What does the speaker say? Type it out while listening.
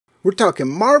We're talking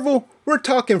Marvel, we're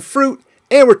talking fruit,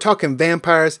 and we're talking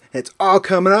vampires, and it's all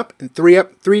coming up in 3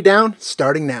 Up, 3 Down,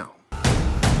 starting now.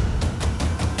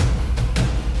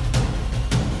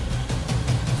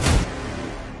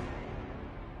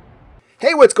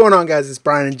 Hey, what's going on, guys? It's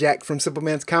Brian and Jack from Simple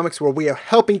Man's Comics, where we are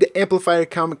helping to amplify your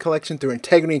comic collection through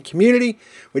integrity and community.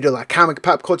 We do a lot of comic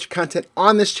pop culture content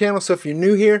on this channel, so if you're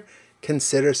new here,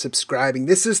 consider subscribing.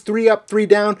 This is 3 Up, 3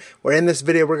 Down, where in this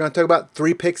video we're going to talk about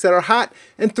 3 picks that are hot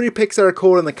and 3 picks that are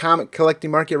cool in the comic collecting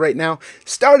market right now,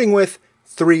 starting with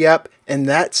 3 Up, and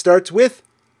that starts with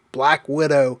Black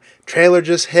Widow. Trailer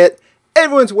just hit.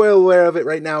 Everyone's well aware of it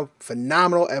right now.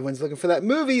 Phenomenal. Everyone's looking for that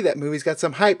movie. That movie's got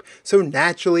some hype. So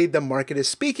naturally, the market is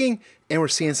speaking, and we're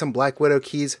seeing some Black Widow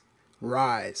keys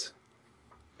rise.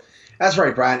 That's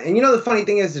right, Brian. And you know, the funny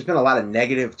thing is there's been a lot of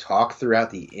negative talk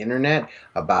throughout the internet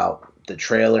about the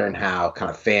trailer and how kind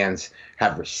of fans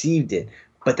have received it.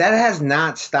 But that has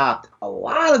not stopped a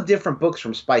lot of different books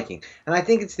from spiking. And I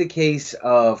think it's the case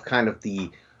of kind of the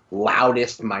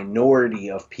loudest minority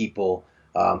of people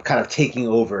kind of taking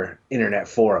over internet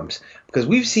forums, because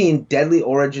we've seen Deadly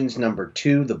Origins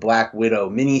 #2, the Black Widow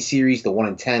miniseries, the 1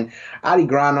 in 10 Adi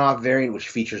Granov variant, which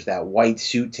features that white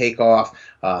suit takeoff,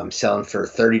 selling for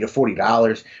 $30 to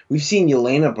 $40. We've seen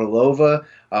Yelena Belova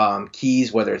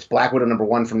keys, whether it's Black Widow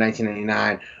 #1 from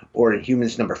 1999 or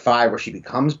Inhumans #5, where she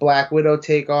becomes Black Widow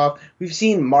takeoff. We've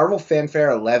seen Marvel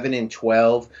Fanfare 11 and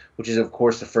 12, which is, of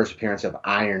course, the first appearance of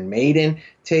Iron Maiden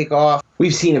takeoff.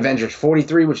 We've seen Avengers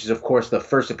 43, which is, of course, the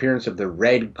first appearance of the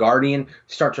Red Guardian,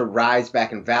 start to rise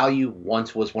back in value.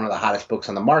 Once was one of the hottest books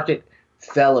on the market,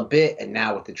 fell a bit, and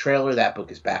now with the trailer, that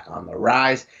book is back on the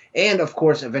rise. And, of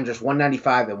course, Avengers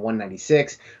 195 and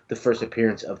 196, the first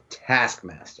appearance of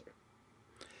Taskmaster.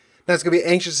 Now, it's going to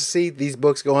be anxious to see these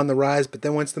books go on the rise, but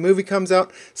then once the movie comes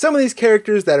out, some of these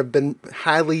characters that have been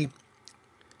highly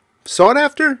sought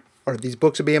after, or these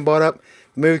books are being bought up,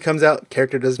 the movie comes out,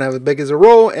 character doesn't have as big as a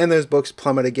role, and those books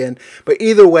plummet again. But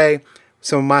either way,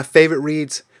 some of my favorite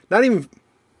reads, not even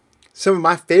some of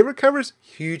my favorite covers,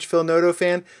 huge Phil Noto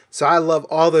fan, so I love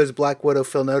all those Black Widow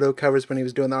Phil Noto covers when he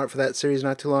was doing the art for that series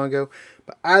not too long ago.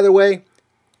 But either way,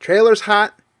 trailer's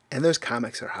hot, and those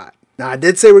comics are hot. Now, I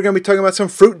did say we're going to be talking about some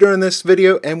fruit during this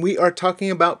video, and we are talking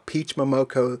about Peach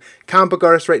Momoko. Comic book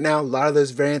artists right now, a lot of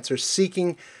those variants are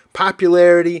seeking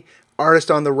popularity, artist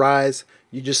on the rise.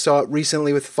 You just saw it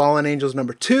recently with Fallen Angels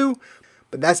 #2,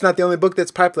 but that's not the only book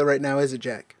that's popular right now, is it,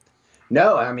 Jack?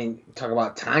 No, I mean, talk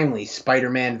about timely.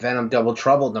 Spider-Man Venom Double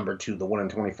Trouble #2, the 1 in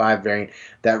 25 variant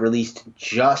that released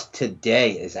just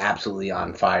today, is absolutely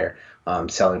on fire,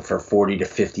 selling for $40 to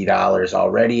 $50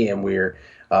 already, and we're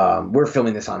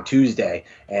filming this on Tuesday,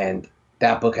 and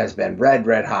that book has been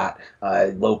red hot,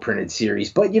 low printed series.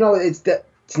 But you know,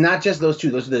 it's not just those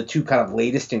two; those are the two kind of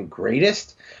latest and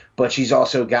greatest. But she's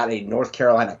also got a North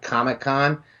Carolina Comic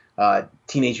Con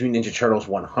Teenage Mutant Ninja Turtles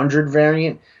 100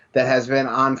 variant that has been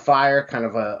on fire, kind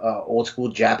of a old school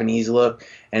Japanese look.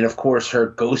 And of course her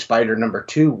Ghost Spider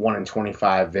 #2 1 in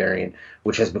 25 variant,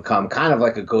 which has become kind of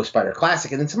like a Ghost Spider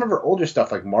classic. And then some of her older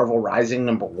stuff like Marvel Rising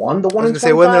 #1, the 1 in 25. I was going to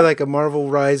say, wasn't there like a Marvel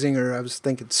Rising, or I was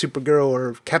thinking Supergirl,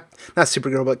 or not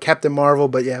Supergirl, but Captain Marvel,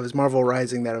 but yeah, it was Marvel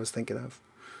Rising that I was thinking of.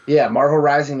 Yeah, Marvel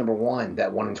Rising #1,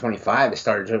 that 1 in 25, has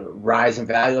started to rise in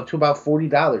value up to about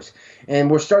 $40. And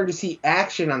we're starting to see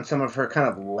action on some of her kind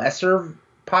of lesser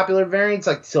popular variants,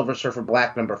 like Silver Surfer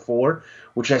Black #4,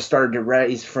 which has started to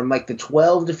rise from like the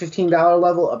 $12 to $15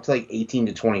 level up to like $18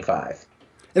 to $25.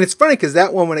 And it's funny because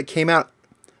that one, when it came out,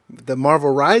 the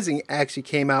Marvel Rising actually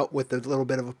came out with a little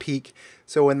bit of a peak.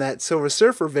 So when that Silver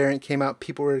Surfer variant came out,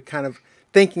 people were kind of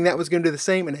thinking that was going to do the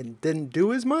same, and it didn't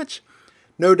do as much.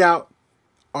 No doubt,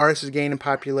 artists are gaining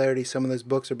popularity. Some of those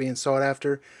books are being sought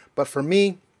after. But for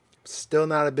me, still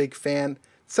not a big fan.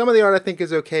 Some of the art I think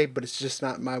is okay, but it's just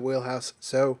not my wheelhouse.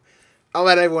 So I'll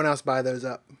let everyone else buy those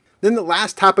up. Then the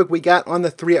last topic we got on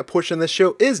the 3 Up portion of this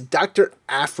show is Dr.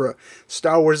 Aphra.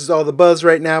 Star Wars is all the buzz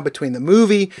right now, between the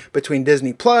movie, between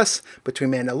Disney Plus,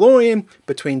 between Mandalorian,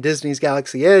 between Disney's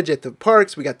Galaxy Edge at the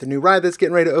parks. We got the new ride that's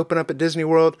getting ready to open up at Disney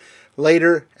World,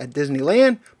 later at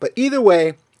Disneyland. But either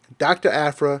way, Dr.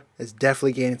 Aphra is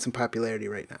definitely gaining some popularity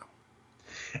right now.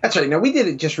 That's right. Now, we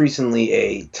did just recently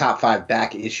a top 5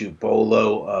 back issue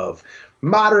bolo of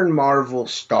modern Marvel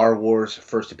Star Wars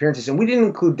first appearances, and we didn't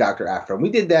include Dr. Aphra. We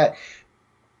did that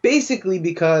basically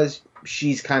because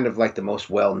she's kind of like the most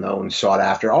well-known,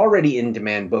 sought-after, already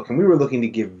in-demand book, and we were looking to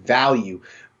give value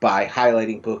by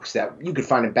highlighting books that you could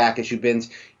find in back issue bins.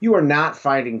 You are not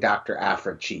finding Dr.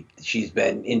 Aphra cheap. She's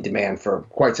been in demand for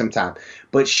quite some time,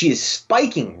 but she is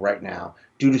spiking right now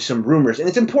due to some rumors. And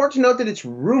it's important to note that it's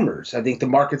rumors. I think the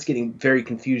market's getting very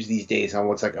confused these days on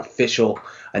what's like official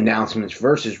announcements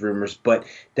versus rumors, but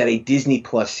that a Disney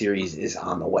Plus series is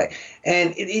on the way.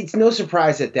 And it's no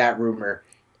surprise that that rumor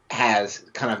has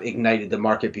kind of ignited the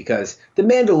market, because The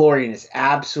Mandalorian is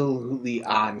absolutely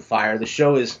on fire. The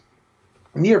show is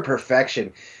near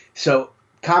perfection. So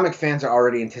comic fans are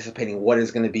already anticipating what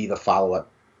is going to be the follow-up.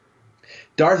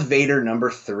 Darth Vader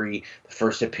 #3, the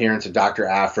first appearance of Dr.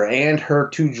 Aphra and her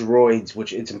 2 droids,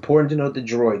 which it's important to note the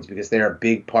droids because they're a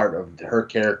big part of her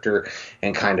character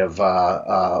and kind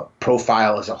of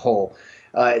profile as a whole.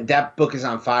 That book is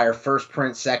on fire. First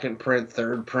print, second print,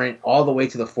 third print, all the way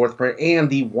to the 4th print, and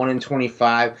the 1 in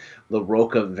 25 La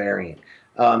Roca variant.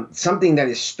 Something that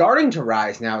is starting to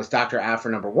rise now is Dr.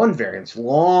 Aphra #1 variants.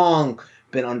 Long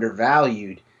been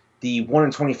undervalued. The 1 in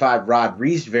 25 Rod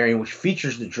Reese variant, which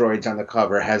features the droids on the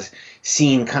cover, has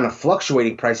seen kind of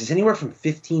fluctuating prices anywhere from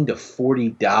 $15 to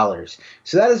 $40.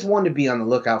 So that is one to be on the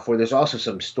lookout for. There's also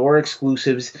some store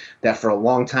exclusives that for a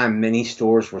long time many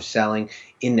stores were selling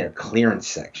in their clearance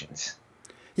sections.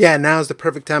 Yeah, now is the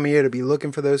perfect time of year to be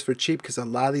looking for those for cheap, because a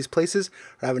lot of these places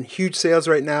are having huge sales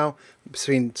right now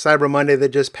between Cyber Monday that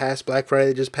just passed, Black Friday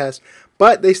that just passed.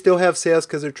 But they still have sales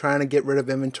because they're trying to get rid of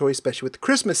inventory, especially with the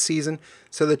Christmas season.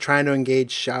 So they're trying to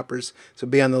engage shoppers. So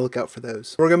be on the lookout for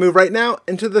those. We're going to move right now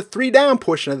into the 3 down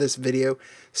portion of this video,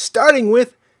 starting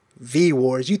with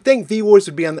V-Wars. You'd think V-Wars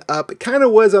would be on the up. It kind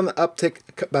of was on the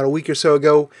uptick about a week or so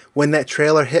ago when that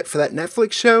trailer hit for that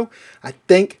Netflix show. I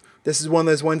think this is one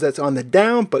of those ones that's on the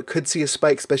down, but could see a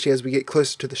spike, especially as we get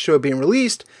closer to the show being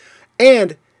released.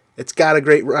 And it's got a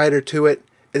great writer to it.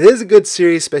 It is a good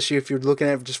series, especially if you're looking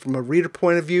at it just from a reader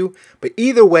point of view. But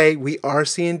either way, we are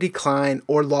seeing decline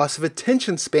or loss of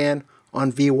attention span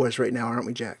on V-Wars right now, aren't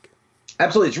we, Jack?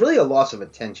 Absolutely. It's really a loss of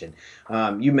attention.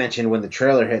 You mentioned when the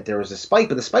trailer hit, there was a spike,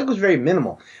 but the spike was very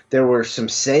minimal. There were some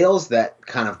sales that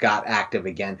kind of got active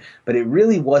again, but it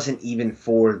really wasn't even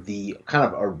for the kind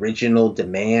of original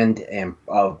demand and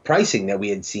pricing that we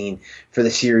had seen for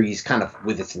the series kind of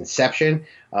with its inception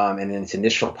and its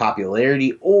initial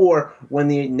popularity, or when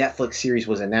the Netflix series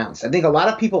was announced. I think a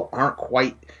lot of people aren't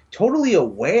quite totally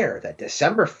aware that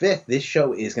December 5th, this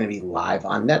show is going to be live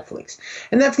on Netflix.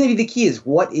 And that's going to be the key, is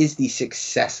what is the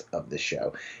success of the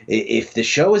show? If the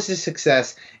show is a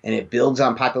success and it builds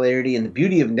on popularity, and the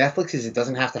beauty of Netflix is it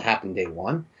doesn't have to happen day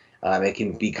one. It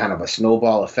can be kind of a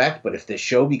snowball effect, but if the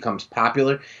show becomes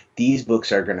popular, these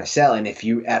books are going to sell. And if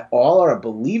you at all are a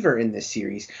believer in this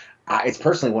series, it's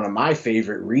personally one of my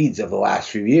favorite reads of the last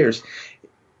few years.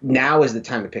 Now is the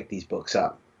time to pick these books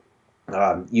up.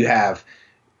 You have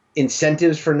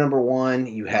incentives for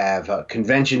 #1, you have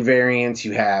convention variants,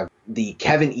 you have the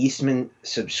Kevin Eastman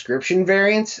subscription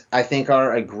variants. I think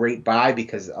are a great buy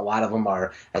because a lot of them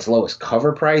are as low as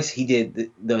cover price. He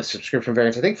did the subscription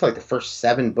variants, I think, for like the first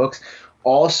 7 books.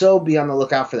 Also, be on the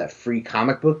lookout for that free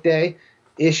comic book day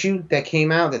issue that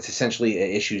came out. That's essentially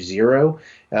issue 0,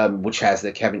 which has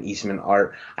the Kevin Eastman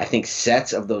art. I think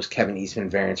sets of those Kevin Eastman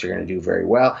variants are going to do very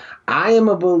well. I am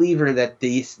a believer that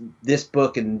this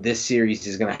book and this series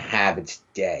is going to have its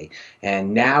day.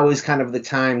 And now is kind of the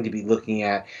time to be looking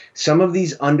at some of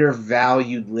these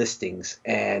undervalued listings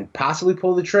and possibly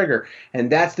pull the trigger. And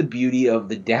that's the beauty of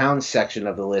the down section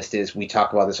of the list, is we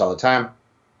talk about this all the time.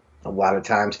 A lot of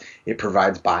times it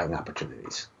provides buying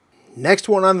opportunities. Next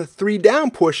one on the 3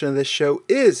 down portion of this show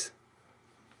is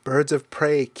Birds of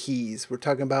Prey Keys. We're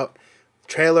talking about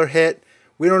trailer hit.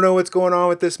 We don't know what's going on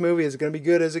with this movie. Is it going to be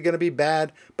good? Is it going to be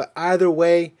bad? But either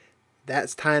way,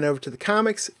 that's tying over to the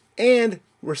comics, and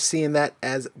we're seeing that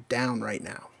as down right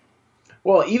now.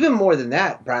 Well, even more than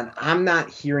that, Brian, I'm not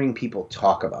hearing people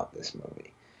talk about this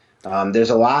movie. There's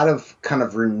a lot of kind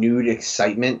of renewed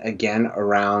excitement again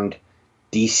around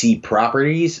DC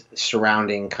properties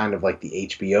surrounding kind of like the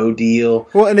HBO deal.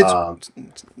 Well, and it's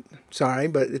sorry,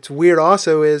 but it's weird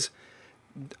also is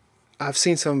I've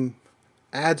seen some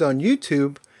ads on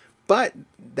YouTube, but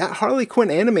that Harley Quinn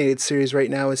animated series right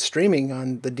now is streaming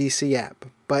on the DC app,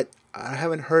 but I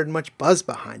haven't heard much buzz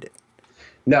behind it.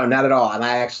 No, not at all. And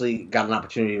I actually got an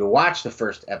opportunity to watch the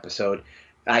first episode.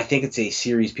 I think it's a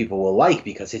series people will like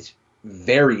because it's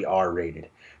very R-rated.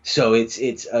 So it's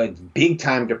a big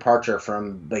time departure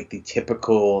from like the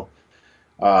typical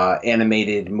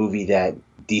animated movie that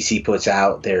DC puts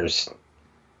out. There's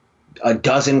a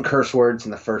dozen curse words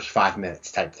in the first 5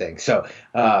 minutes type thing. So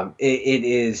it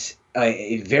is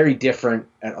a very different,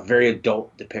 a very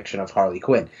adult depiction of Harley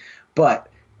Quinn. But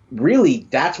really,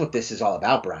 that's what this is all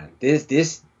about, Brian.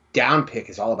 This down pick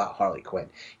is all about Harley Quinn.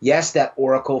 Yes, that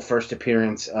Oracle first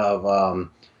appearance of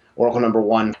Oracle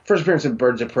 #1, first appearance of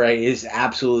Birds of Prey is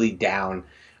absolutely down.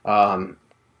 It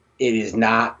is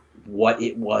not what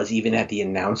it was even at the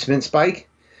announcement spike,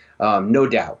 no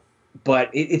doubt. But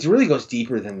it really goes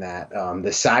deeper than that.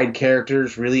 The side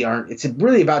characters really aren't. It's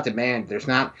really about demand. There's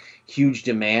not huge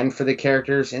demand for the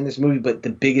characters in this movie, but the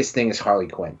biggest thing is Harley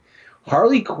Quinn.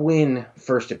 Harley Quinn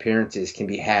first appearances can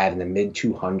be had in the mid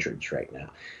 200s right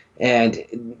now.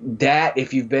 And that,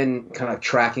 if you've been kind of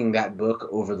tracking that book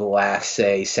over the last,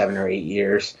 say, 7 or 8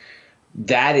 years,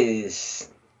 that is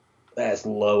as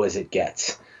low as it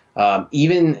gets.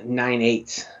 Even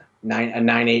 9.8, a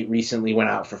 9.8 recently went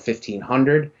out for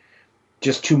 1,500.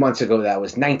 Just 2 months ago, that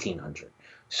was 1,900.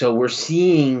 So we're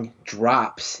seeing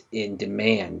drops in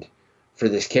demand for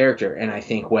this character. And I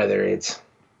think whether it's,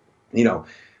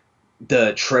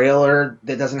 the trailer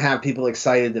that doesn't have people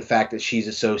excited, the fact that she's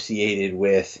associated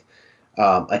with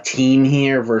a team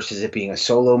here versus it being a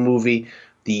solo movie,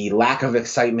 the lack of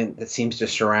excitement that seems to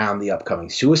surround the upcoming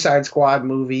Suicide Squad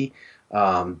movie,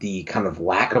 the kind of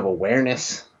lack of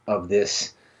awareness of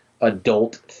this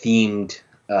adult-themed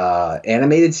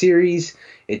animated series.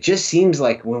 It just seems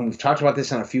like, when we've talked about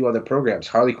this on a few other programs,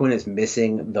 Harley Quinn is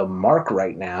missing the mark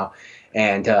right now,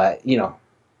 and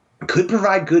could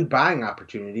provide good buying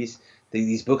opportunities.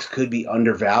 These books could be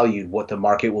undervalued, what the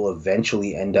market will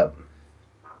eventually end up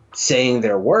saying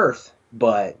they're worth.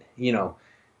 But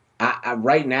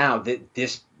right now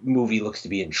this movie looks to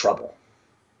be in trouble.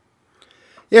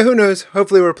 Yeah, who knows?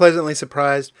 Hopefully we're pleasantly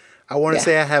surprised. I want to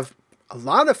say I have a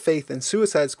lot of faith in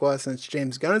Suicide Squad since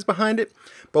James Gunn is behind it.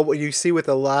 But what you see with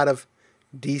a lot of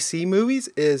DC movies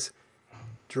is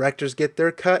directors get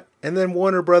their cut, and then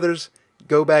Warner Brothers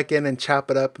go back in and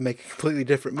chop it up and make a completely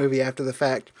different movie after the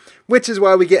fact, which is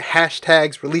why we get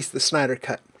hashtags release the Snyder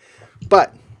Cut.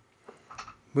 But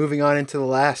moving on into the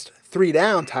last 3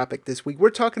 down topic this week,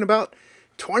 we're talking about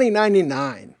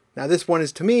 2099. Now this one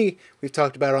is, to me, we've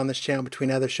talked about it on this channel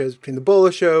between other shows, between the Bolo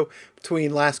Show,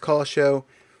 between Last Call Show.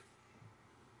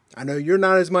 I know you're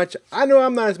not as much. I know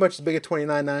I'm not as much as big a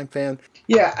 2099 fan.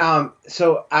 Yeah,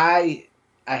 so I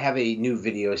have a new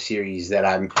video series that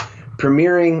I'm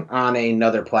premiering on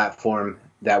another platform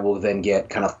that will then get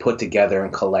kind of put together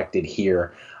and collected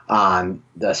here on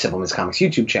the Simpleman's Comics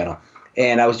YouTube channel.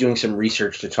 And I was doing some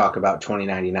research to talk about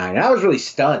 2099, and I was really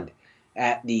stunned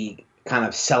at the kind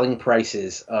of selling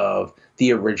prices of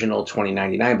the original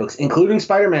 2099 books, including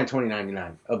Spider-Man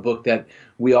 2099, a book that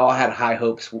we all had high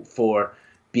hopes for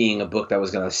being a book that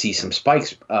was going to see some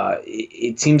spikes.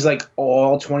 It seems like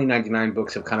all 2099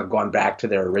 books have kind of gone back to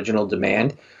their original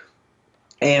demand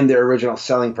and their original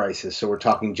selling prices. So we're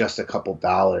talking just a couple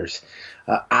dollars.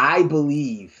 I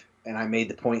believe, and I made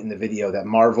the point in the video, that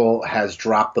Marvel has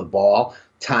dropped the ball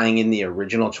tying in the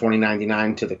original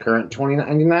 2099 to the current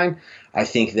 2099. I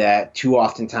think that too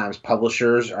oftentimes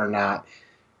publishers are not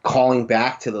calling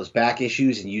back to those back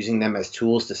issues and using them as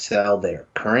tools to sell their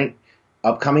current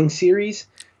upcoming series.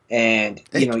 And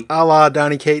a la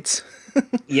Donny Cates.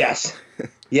 yes,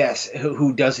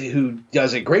 who does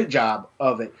a great job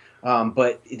of it.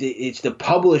 But it's the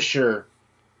publisher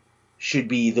should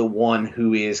be the one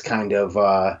who is kind of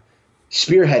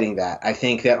spearheading that. I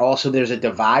think that also there's a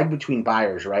divide between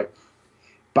buyers, right?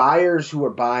 Buyers who are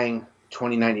buying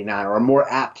 2099 or are more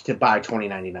apt to buy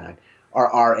 2099 are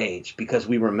our age, because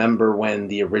we remember when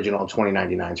the original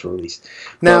 2099s were released.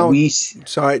 Now, do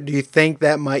you think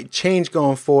that might change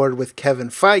going forward with Kevin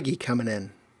Feige coming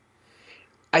in?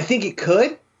 I think it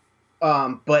could,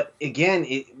 but again,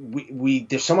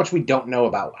 there's so much we don't know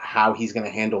about how he's going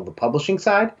to handle the publishing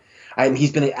side.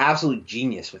 He's been an absolute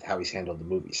genius with how he's handled the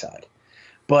movie side.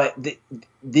 But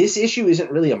this issue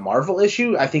isn't really a Marvel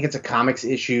issue. I think it's a comics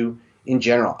issue in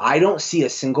general. I don't see a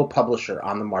single publisher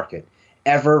on the market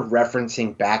ever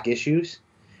referencing back issues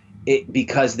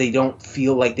because they don't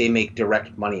feel like they make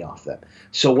direct money off them.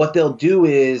 So what they'll do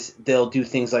is they'll do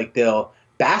things like they'll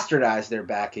bastardize their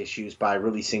back issues by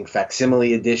releasing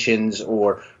facsimile editions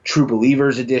or True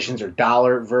Believers editions or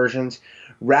dollar versions,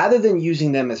 rather than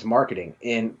using them as marketing.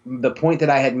 And the point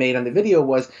that I had made on the video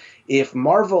was, if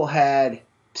Marvel had,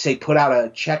 say, put out a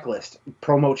checklist,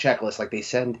 promo checklist, like they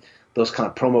send those kind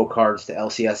of promo cards to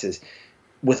LCSs,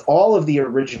 with all of the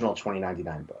original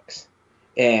 2099 books,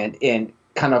 and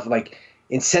kind of like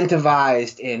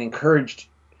incentivized and encouraged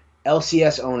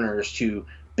LCS owners to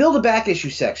build a back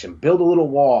issue section, build a little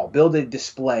wall, build a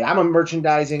display. I'm a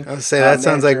merchandising. I would say that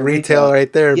sounds like retail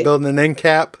right there, yeah. Building an end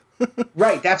cap.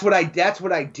 Right, that's what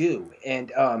I do.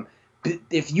 And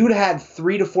if you'd had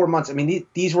 3 to 4 months, I mean,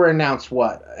 these were announced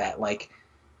at like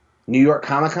New York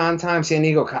Comic Con time,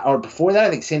 or before that, I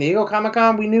think San Diego Comic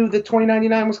Con, we knew that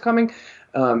 2099 was coming.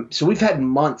 So we've had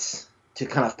months to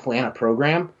kind of plan a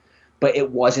program, but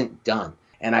it wasn't done.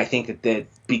 And I think that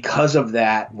because of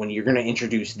that, when you're going to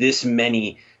introduce this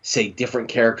many, say, different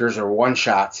characters or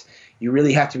one-shots, you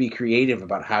really have to be creative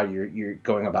about how you're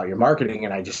going about your marketing.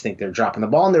 And I just think they're dropping the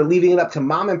ball, and they're leaving it up to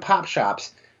mom and pop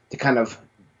shops to kind of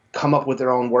come up with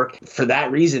their own work. For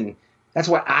that reason, that's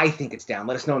why I think it's down.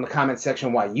 Let us know in the comment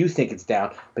section why you think it's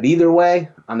down. But either way,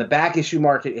 on the back issue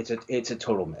market, it's a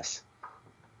total miss.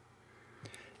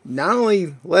 Not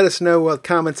only let us know what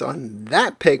comments on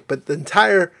that pick, but the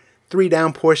entire 3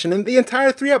 down portion and the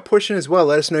entire 3 up portion as well.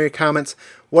 Let us know your comments.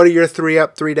 What are your 3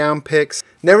 up, 3 down picks?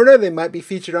 Never know, they might be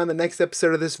featured on the next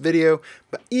episode of this video.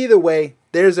 But either way,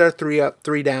 there's our 3 up,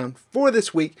 3 down for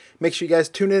this week. Make sure you guys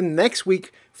tune in next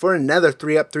week for another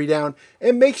 3 up, 3 down.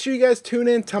 And make sure you guys tune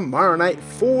in tomorrow night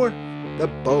for the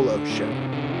Bolo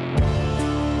Show.